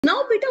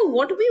Now beta,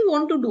 what we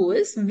want to do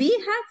is we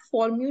have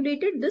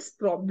formulated this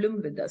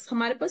problem with us.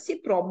 हमारे पास ये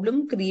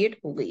problem create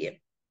हो गई है.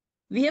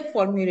 We have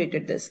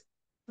formulated this.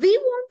 We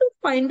want to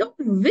find out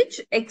which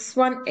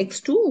x1,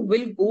 x2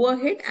 will go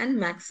ahead and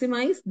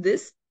maximize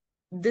this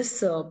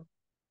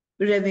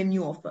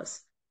revenue of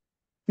us.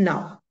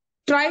 Now,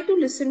 try to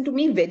listen to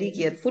me very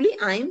carefully.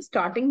 I am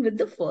starting with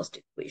the first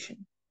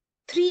equation.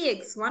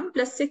 3x1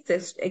 plus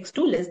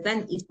 6x2 less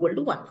than equal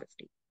to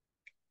 150.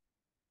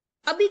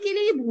 अभी के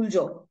लिए ये भूल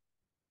जाओ.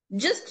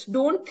 Just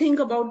don't think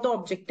about the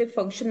objective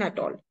function at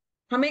all.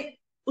 हमें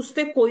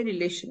उससे कोई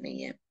relation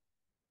नहीं है.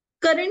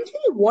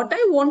 Currently, what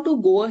I want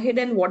to go ahead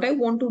and what I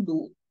want to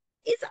do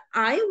is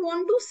I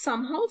want to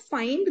somehow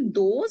find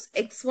those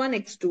x1,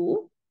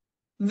 x2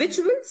 which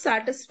will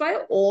satisfy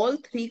all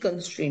three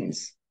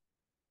constraints,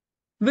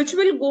 which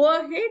will go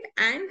ahead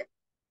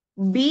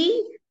and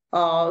be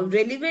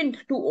relevant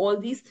to all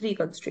these three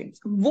constraints.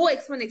 वो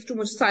x1, x2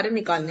 मुझे सारे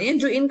निकालने हैं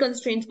जो इन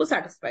constraints को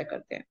satisfy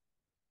करते हैं.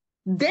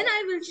 Then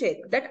I will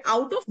check that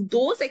out of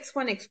those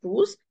x1,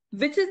 x2s,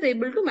 which is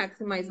able to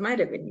maximize my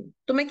revenue.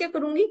 तो मैं क्या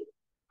करूंगी?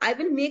 I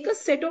will make a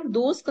set of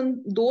those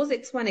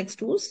x1,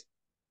 x2s.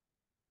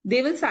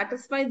 They will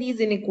satisfy these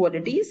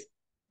inequalities.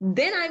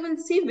 Then I will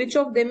see which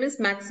of them is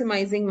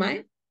maximizing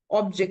my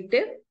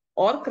objective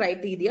or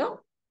criteria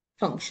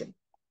function.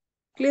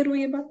 Clear हुई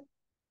ये बात?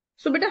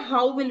 So beta,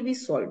 how will we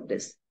solve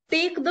this?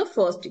 Take the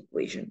first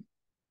equation.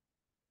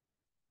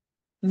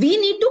 We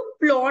need to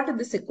plot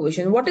this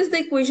equation. What is the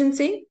equation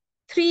saying?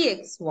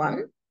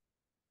 3x1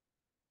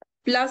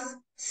 plus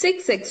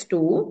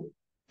 6x2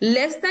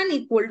 less than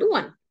equal to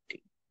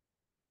 150.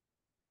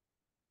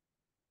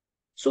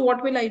 So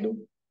what will I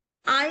do?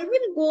 I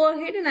will go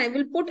ahead and I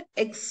will put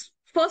x.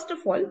 First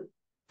of all,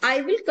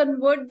 I will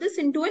convert this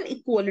into an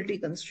equality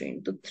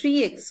constraint. So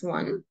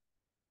 3x1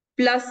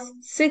 plus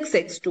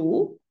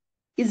 6x2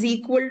 is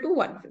equal to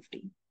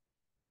 150.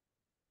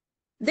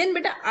 Then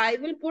beta, I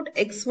will put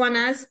x1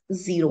 as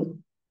 0.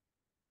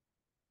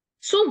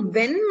 So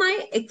when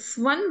my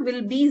x1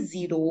 will be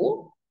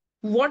 0,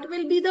 what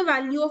will be the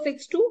value of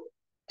x2?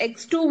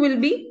 x2 will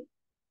be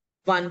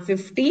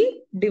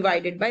 150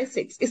 divided by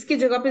 6. इसकी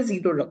जगह पे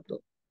 0 रख दो.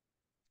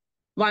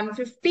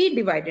 150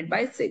 divided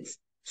by 6.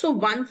 So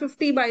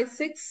 150 by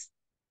 6,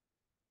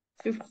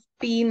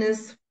 15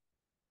 is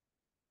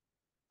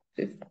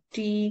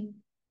 50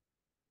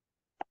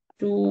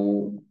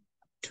 to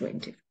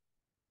 20.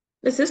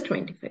 This is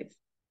 25.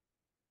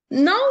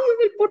 Now you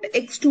will put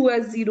x2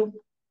 as 0.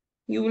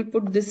 You will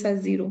put this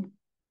as 0.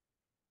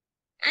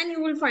 And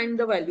you will find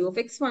the value of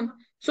x1.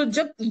 So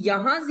जब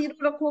यहाँ 0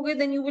 रखोगे,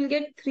 then you will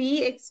get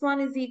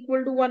 3x1 is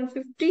equal to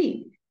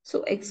 150.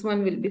 So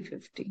x1 will be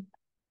 50.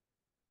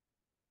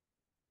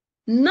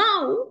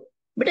 Now,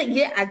 but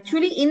ये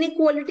actually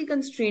inequality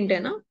constraint है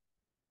ना?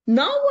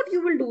 Now what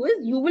you will do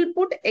is you will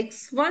put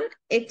x1,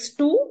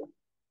 x2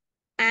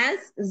 as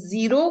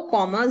 0,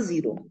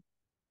 0.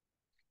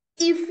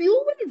 If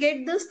you will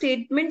get the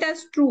statement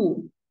as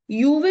true,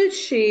 you will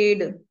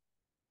shade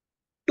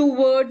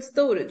towards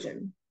the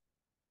origin.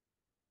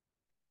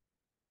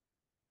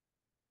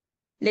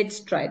 Let's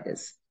try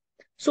this.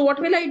 So what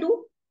will I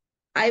do?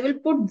 I will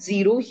put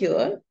 0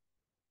 here.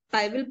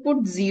 I will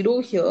put 0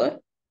 here.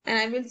 And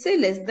I will say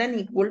less than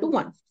equal to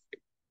 150.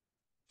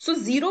 So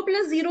 0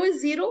 plus 0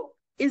 is 0.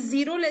 Is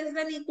 0 less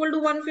than equal to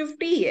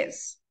 150?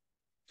 Yes.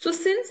 So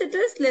since it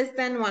is less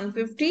than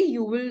 150,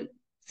 you will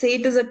say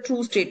it is a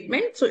true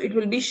statement. So it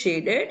will be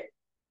shaded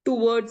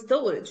towards the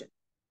origin.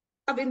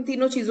 अब इन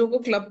तीनों चीजों को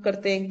club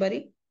करते हैं एक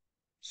बारी.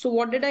 So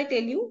what did I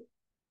tell you?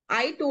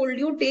 I told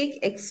you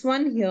take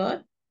x1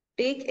 here,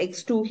 take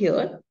x2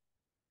 here.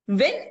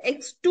 When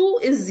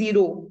x2 is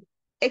 0,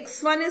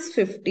 x1 is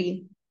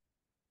 50.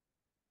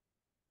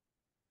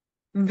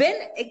 When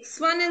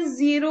x1 is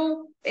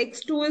 0,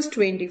 x2 is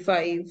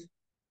 25.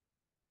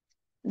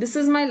 This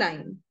is my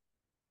line.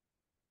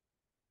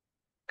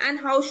 And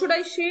how should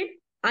I shade?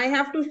 I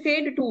have to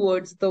shade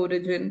towards the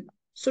origin.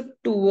 So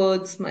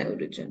towards my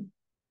origin.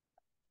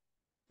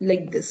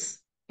 Like this.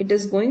 It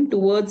is going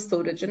towards the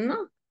origin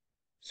now.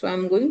 So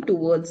I'm going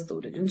towards the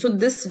origin. So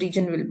this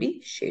region will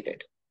be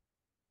shaded.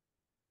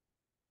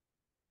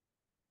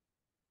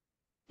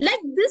 Like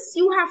this,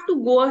 you have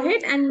to go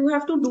ahead and you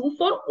have to do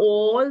for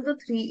all the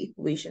three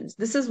equations.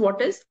 This is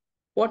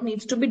what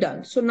needs to be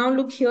done. So now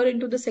look here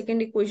into the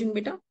second equation,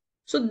 beta.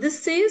 So this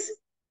says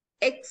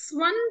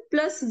x1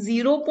 plus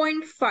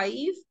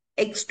 0.5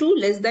 x2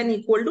 less than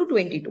equal to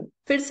 22.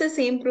 फिर से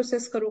same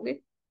process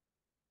करोगे.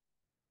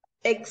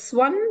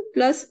 x1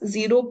 plus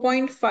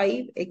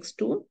 0.5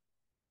 x2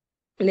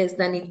 less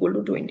than equal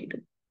to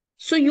 22.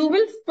 So you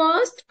will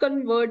first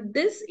convert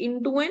this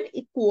into an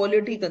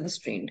equality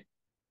constraint.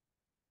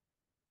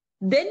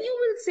 Then you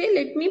will say,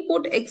 let me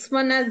put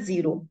x1 as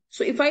 0.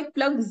 So if I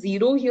plug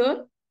 0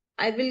 here,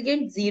 I will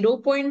get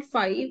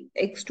 0.5,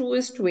 x2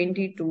 is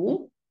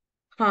 22,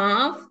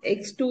 half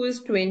x2 is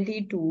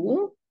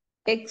 22,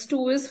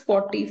 x2 is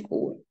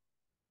 44.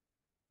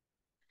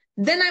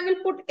 Then I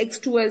will put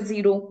x2 as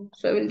 0.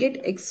 So I will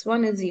get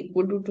x1 is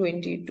equal to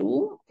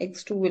 22,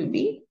 x2 will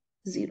be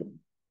 0.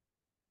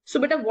 So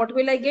beta, what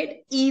will I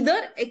get? Either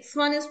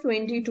x1 is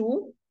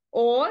 22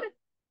 or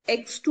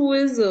x2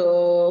 is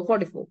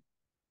 44.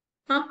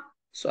 Huh?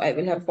 So I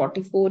will have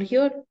 44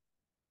 here.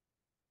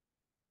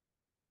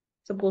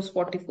 Suppose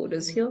 44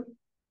 is here.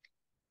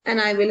 And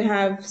I will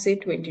have, say,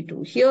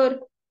 22 here.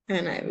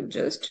 And I will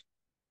just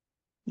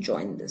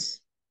join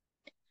this.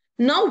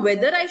 Now,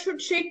 whether I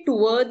should shade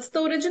towards the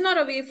origin or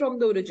away from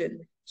the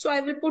origin. So I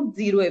will put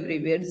 0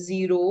 everywhere.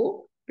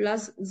 0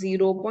 plus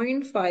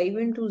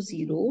 0.5 into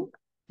 0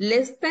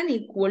 less than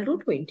equal to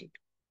 22.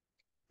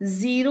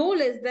 0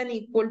 less than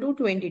equal to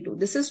 22.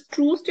 This is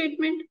true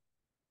statement.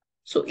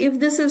 So if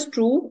this is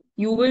true,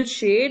 you will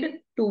shade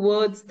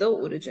towards the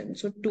origin.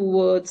 So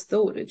towards the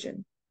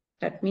origin.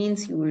 That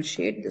means you will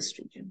shade this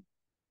region.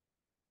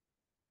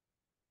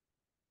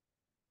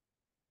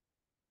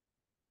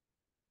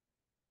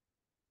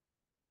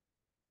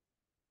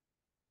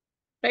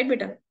 Right,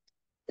 beta?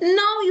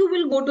 Now you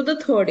will go to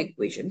the third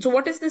equation. So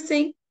what is this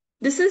saying?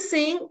 This is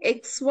saying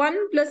x1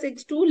 plus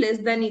x2 less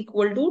than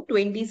equal to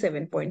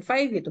 27.5.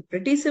 ये तो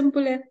pretty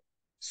simple है.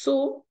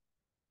 So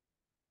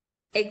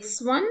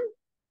x1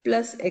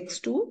 plus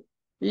x2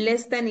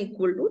 less than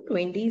equal to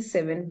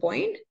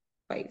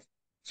 27.5.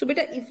 So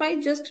beta, if I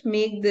just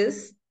make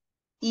this,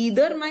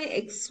 either my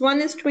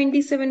x1 is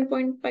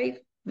 27.5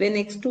 when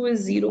x2 is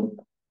 0,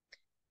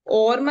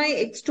 or my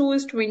x2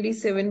 is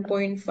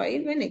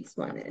 27.5 when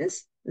x1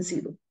 is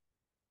 0.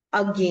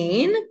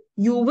 Again,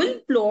 you will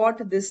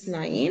plot this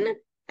line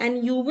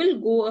and you will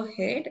go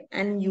ahead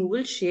and you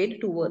will shade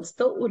towards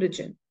the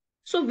origin.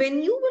 So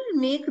when you will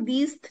make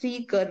these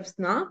three curves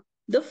now,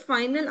 the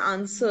final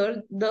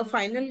answer, the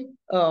final,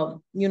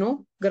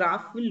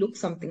 graph will look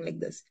something like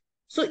this.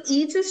 So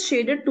each is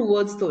shaded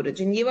towards the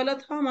origin. ये वाला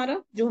था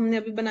हमारा जो हमने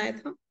अभी बनाया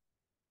था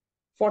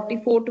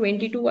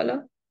 4422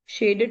 वाला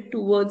shaded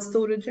towards the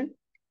origin.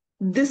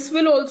 This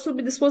will also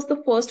be, this was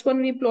the first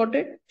one we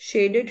plotted,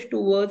 shaded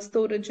towards the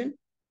origin.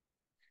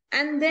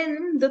 And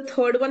then the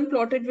third one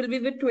plotted will be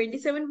with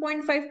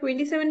 27.5,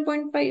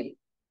 27.5.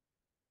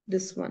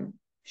 This one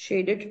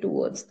shaded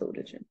towards the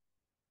origin.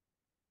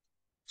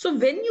 So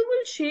when you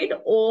will shade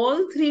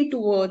all three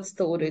towards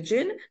the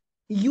origin,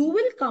 you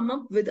will come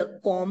up with a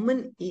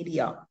common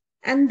area.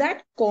 And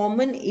that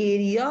common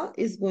area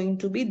is going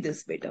to be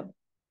this beta.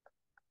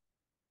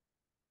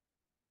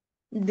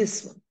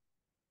 This one.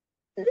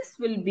 This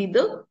will be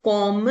the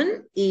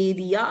common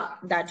area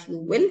that you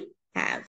will